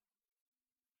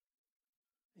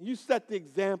 You set the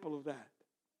example of that.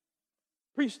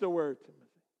 Preach the word, Timothy.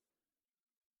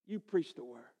 You preach the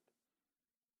word.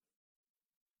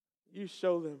 You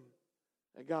show them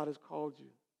that God has called you.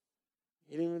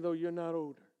 And even though you're not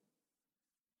older,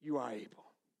 you are able.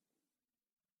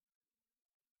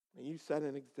 And you set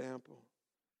an example.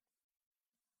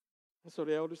 And so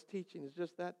the elder's teaching is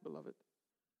just that, beloved.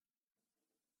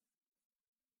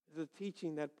 It's a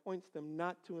teaching that points them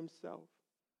not to himself,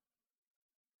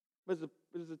 but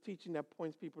it's a teaching that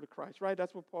points people to Christ, right?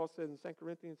 That's what Paul says in 2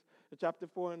 Corinthians chapter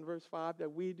 4 and verse 5,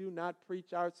 that we do not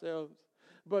preach ourselves,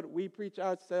 but we preach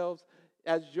ourselves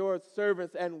as your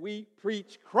servants, and we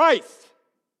preach Christ.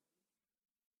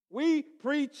 We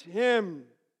preach him.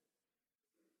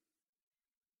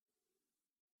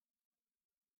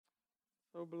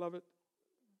 So, beloved,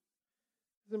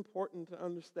 it's important to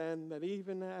understand that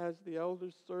even as the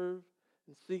elders serve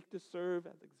and seek to serve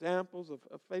as examples of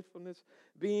faithfulness,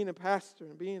 being a pastor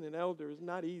and being an elder is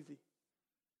not easy.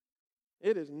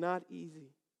 It is not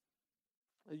easy.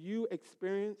 You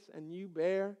experience and you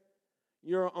bear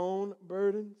your own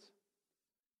burdens,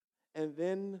 and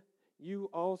then you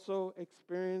also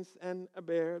experience and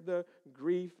bear the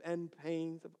grief and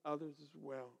pains of others as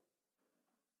well.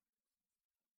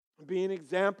 Being an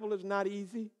example is not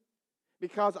easy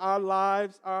because our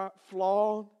lives are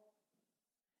flawed,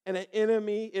 and the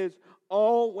enemy is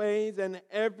always and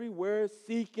everywhere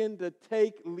seeking to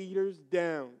take leaders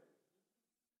down.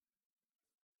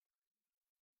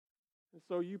 And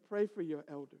so you pray for your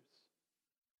elders.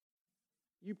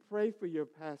 You pray for your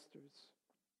pastors.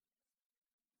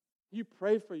 You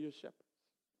pray for your shepherds.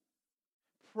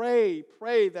 Pray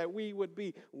that we would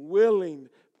be willing.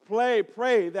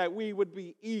 Pray that we would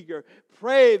be eager.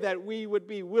 Pray that we would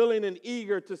be willing and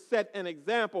eager to set an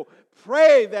example.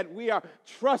 Pray that we are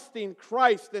trusting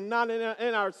Christ and not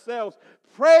in ourselves.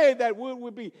 Pray that we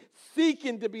would be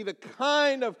seeking to be the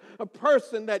kind of a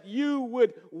person that you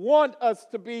would want us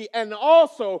to be. And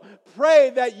also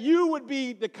pray that you would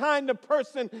be the kind of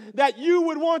person that you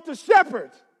would want to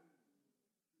shepherd.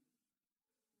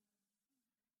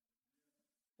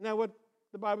 Now what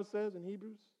the Bible says in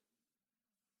Hebrews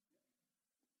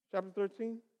chapter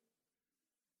 13,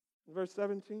 verse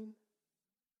 17.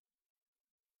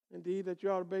 Indeed, that you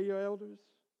ought to obey your elders,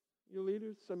 your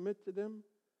leaders, submit to them,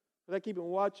 for they keep and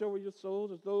watch over your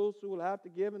souls as those who will have to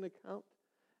give an account.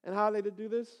 And how are they to do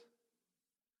this?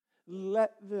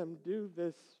 Let them do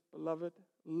this, beloved.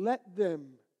 Let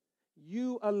them.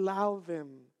 You allow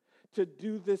them to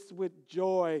do this with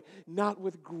joy, not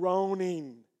with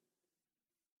groaning.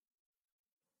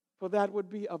 For that would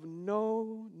be of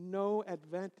no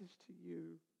advantage to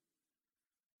you.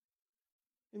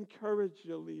 Encourage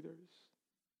your leaders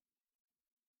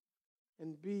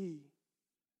and be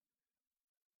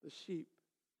the sheep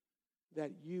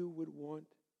that you would want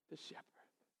to shepherd.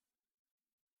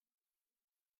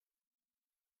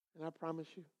 And I promise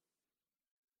you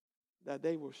that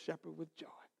they will shepherd with joy.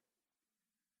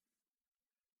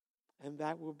 And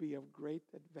that will be of great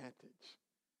advantage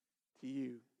to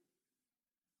you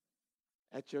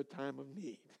at your time of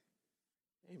need.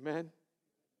 Amen.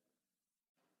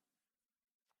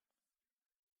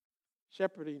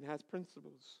 Shepherding has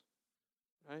principles,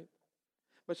 right?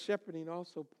 But shepherding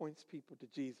also points people to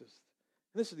Jesus.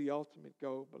 And this is the ultimate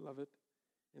goal, beloved.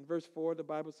 In verse 4, the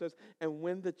Bible says, and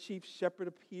when the chief shepherd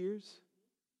appears,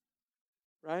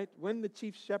 right? When the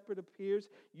chief shepherd appears,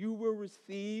 you will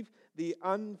receive the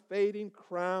unfading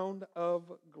crown of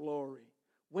glory.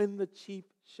 When the chief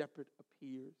shepherd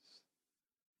appears.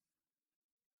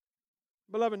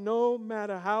 Beloved, no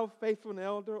matter how faithful an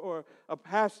elder or a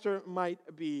pastor might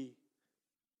be,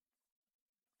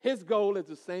 his goal is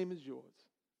the same as yours.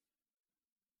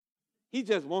 He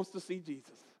just wants to see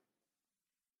Jesus.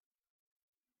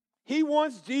 He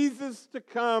wants Jesus to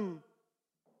come.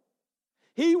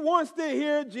 He wants to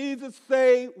hear Jesus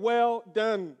say, well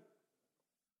done.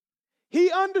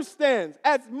 He understands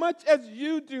as much as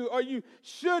you do, or you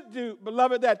should do,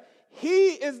 beloved, that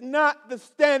he is not the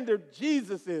standard,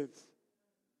 Jesus is.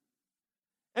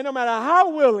 And no matter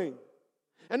how willing,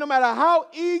 and no matter how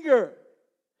eager,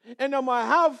 and no matter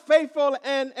how faithful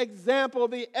an example,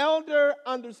 the elder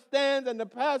understands and the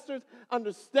pastors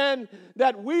understand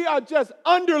that we are just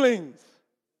underlings.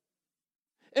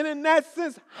 And in that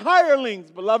sense,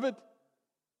 hirelings, beloved.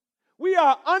 We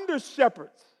are under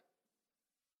shepherds.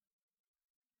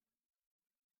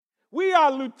 We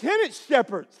are lieutenant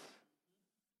shepherds.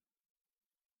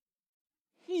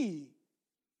 He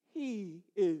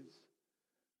is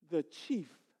the chief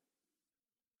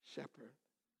shepherd.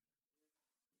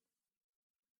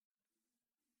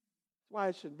 That's why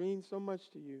it should mean so much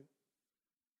to you.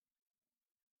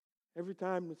 Every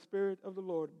time the Spirit of the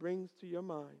Lord brings to your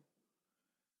mind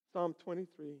Psalm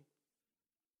 23,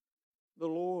 the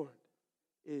Lord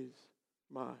is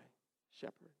my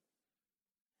shepherd.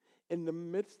 In the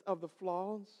midst of the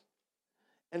flaws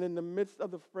and in the midst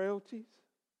of the frailties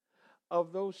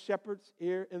of those shepherds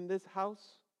here in this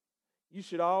house, you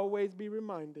should always be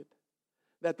reminded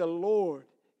that the Lord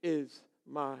is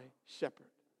my shepherd.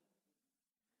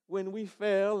 When we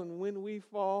fail and when we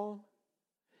fall,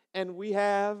 and we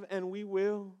have and we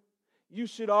will, you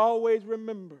should always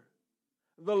remember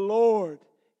the Lord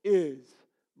is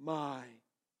my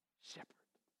shepherd.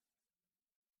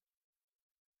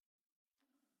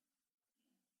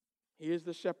 He is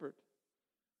the shepherd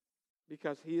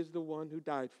because he is the one who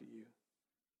died for you.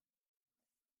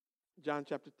 John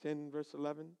chapter 10, verse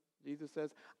 11, Jesus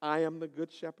says, I am the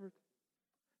good shepherd.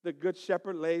 The good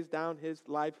shepherd lays down his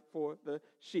life for the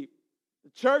sheep. The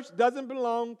church doesn't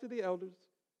belong to the elders.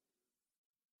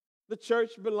 The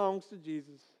church belongs to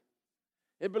Jesus.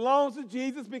 It belongs to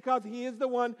Jesus because he is the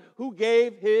one who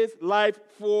gave his life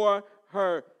for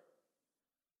her.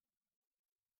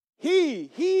 He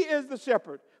He is the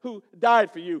shepherd who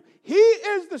died for you. He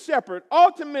is the shepherd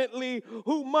ultimately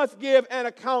who must give an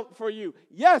account for you.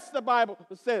 Yes, the Bible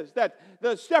says that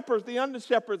the shepherds, the under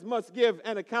shepherds, must give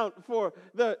an account for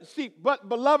the sheep. But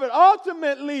beloved,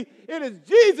 ultimately it is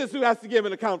Jesus who has to give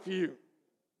an account for you.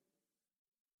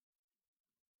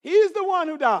 He is the one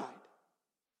who died.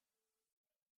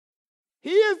 He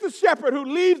is the shepherd who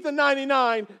leaves the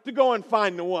 99 to go and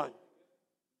find the one.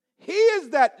 He is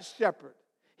that shepherd.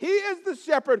 He is the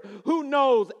shepherd who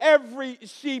knows every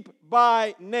sheep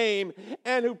by name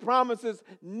and who promises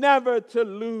never to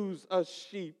lose a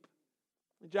sheep.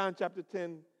 John chapter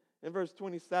 10 and verse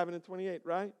 27 and 28,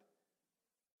 right?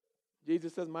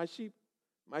 Jesus says, my sheep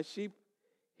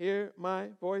hear my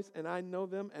voice, and I know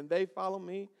them, and they follow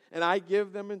me, and I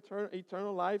give them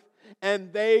eternal life,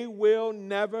 and they will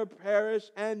never perish,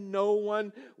 and no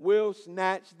one will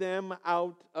snatch them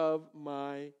out of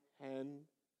my hand.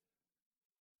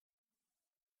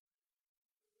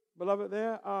 Beloved,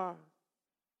 there are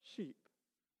sheep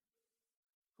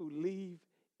who leave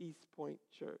East Point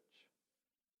Church,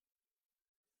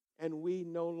 and we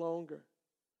no longer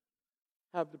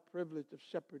have the privilege of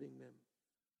shepherding them.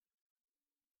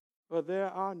 But there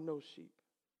are no sheep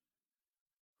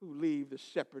who leave the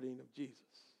shepherding of Jesus.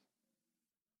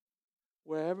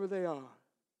 Wherever they are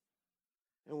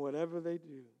and whatever they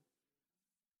do,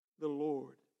 the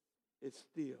Lord is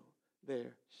still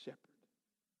their shepherd.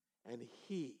 And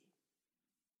he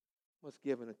must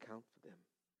give an account for them.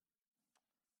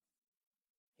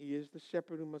 He is the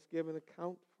shepherd who must give an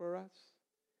account for us.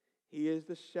 He is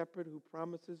the shepherd who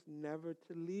promises never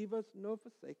to leave us, nor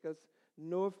forsake us,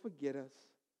 nor forget us.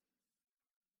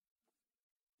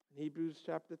 In Hebrews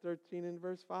chapter 13 and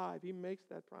verse 5, he makes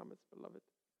that promise, beloved.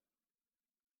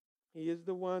 He is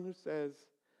the one who says,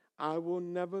 I will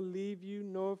never leave you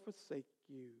nor forsake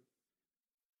you.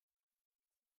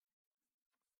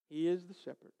 He is the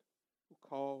shepherd who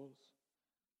calls.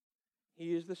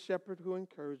 He is the shepherd who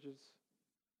encourages.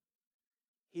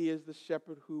 He is the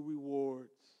shepherd who rewards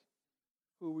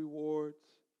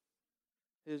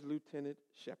his lieutenant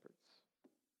shepherds.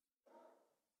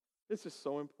 This is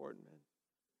so important, man.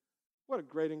 What a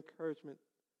great encouragement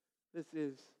this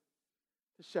is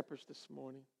to shepherds this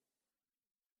morning.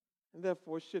 And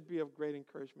therefore, it should be of great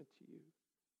encouragement to you.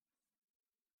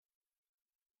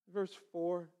 Verse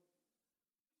 4,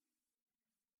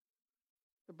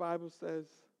 the Bible says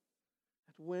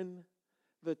that when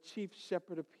the chief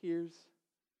shepherd appears,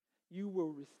 you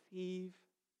will receive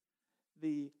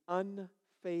the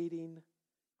unfading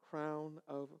crown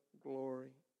of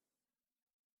glory.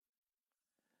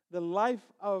 The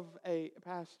life of a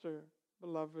pastor,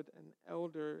 beloved, and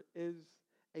elder is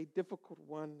a difficult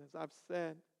one, as I've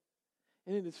said,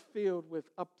 and it is filled with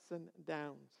ups and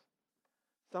downs.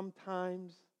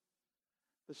 Sometimes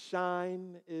the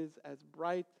shine is as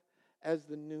bright as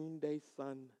the noonday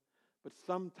sun, but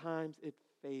sometimes it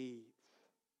fades.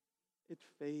 It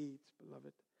fades,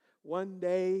 beloved. One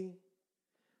day,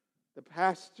 the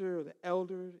pastor or the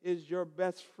elder is your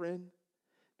best friend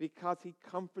because he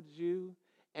comforts you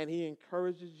and he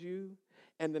encourages you,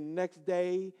 and the next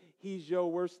day, he's your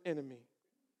worst enemy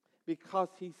because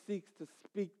he seeks to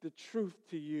speak the truth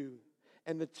to you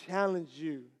and to challenge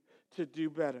you to do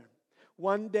better.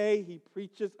 One day, he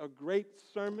preaches a great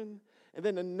sermon, and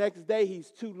then the next day,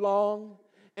 he's too long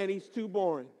and he's too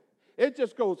boring. It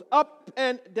just goes up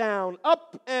and down,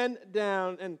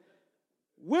 and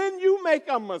when you make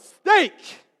a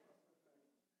mistake,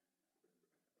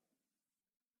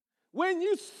 when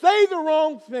you say the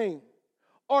wrong thing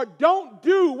or don't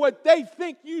do what they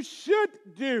think you should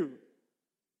do,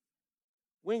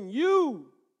 when you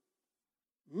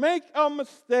make a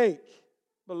mistake,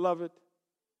 beloved,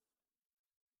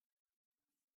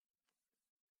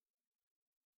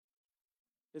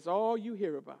 it's all you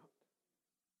hear about.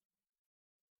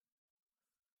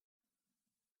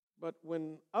 But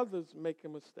when others make a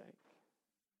mistake,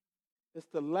 it's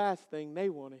the last thing they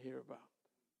want to hear about.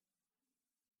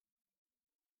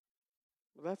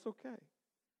 Well, that's okay.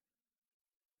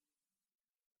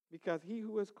 Because he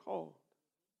who is called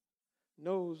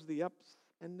knows the ups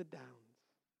and the downs.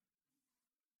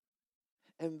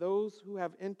 And those who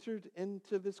have entered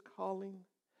into this calling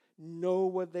know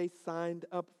what they signed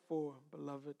up for,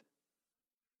 beloved.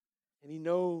 And he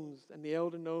knows, and the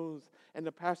elder knows, and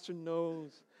the pastor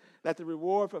knows that the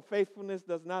reward for faithfulness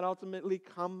does not ultimately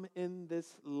come in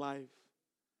this life,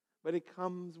 but it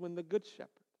comes when the good shepherd.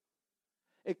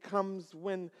 It comes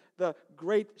when the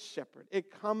great shepherd. It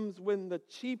comes when the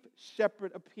chief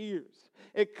shepherd appears.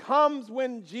 It comes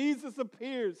when Jesus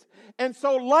appears. And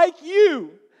so like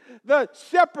you, the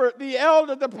shepherd, the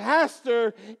elder, the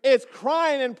pastor is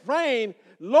crying and praying,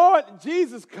 Lord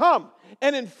Jesus, come.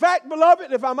 And in fact,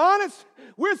 beloved, if I'm honest,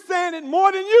 we're saying it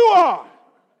more than you are.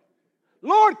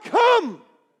 Lord, come.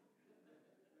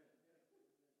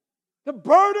 The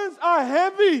burdens are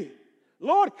heavy.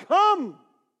 Lord, come.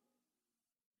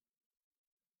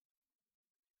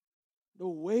 The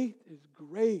weight is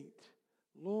great.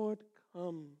 Lord,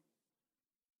 come.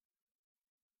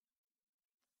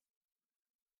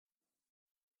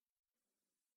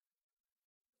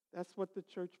 That's what the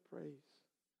church prays.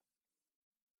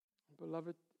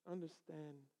 Beloved,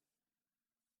 understand.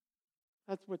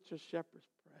 That's what your shepherds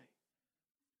pray.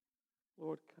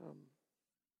 Lord, come.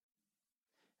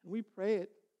 And we pray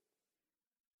it,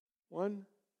 one,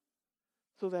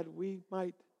 so that we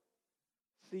might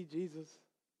see Jesus,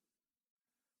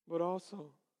 but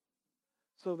also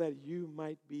so that you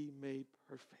might be made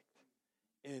perfect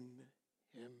in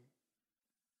him.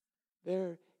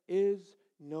 There is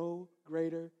no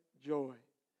greater joy,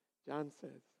 John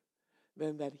says,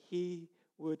 than that he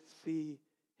would see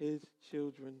his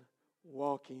children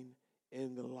walking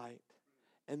in the light.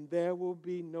 And there will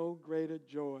be no greater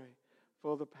joy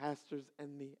for the pastors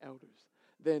and the elders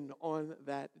than on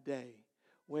that day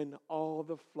when all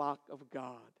the flock of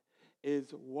God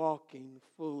is walking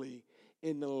fully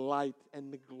in the light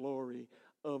and the glory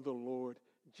of the Lord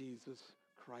Jesus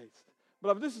Christ.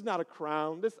 Beloved, this is not a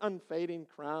crown, this unfading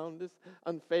crown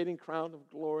of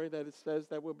glory that it says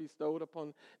that will be bestowed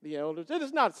upon the elders. It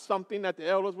is not something that the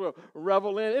elders will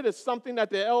revel in. It is something that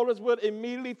the elders would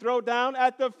immediately throw down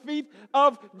at the feet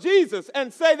of Jesus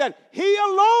and say that he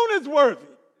alone is worthy.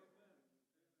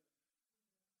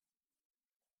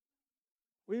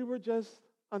 We were just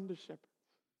under shepherds.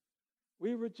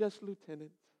 We were just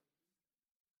lieutenants.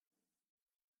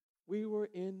 We were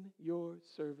in your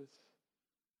service.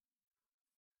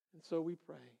 And so we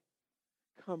pray,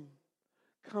 come,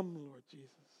 Lord Jesus,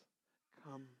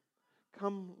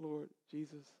 come, Lord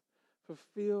Jesus,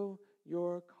 fulfill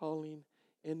your calling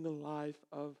in the life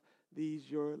of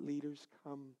these your leaders.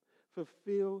 Come,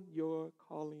 fulfill your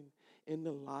calling in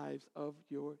the lives of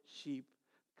your sheep.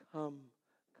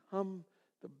 Come,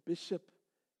 the bishop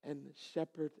and the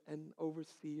shepherd and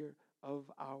overseer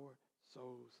of our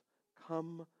souls.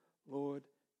 Come, Lord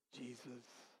Jesus,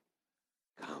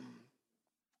 come.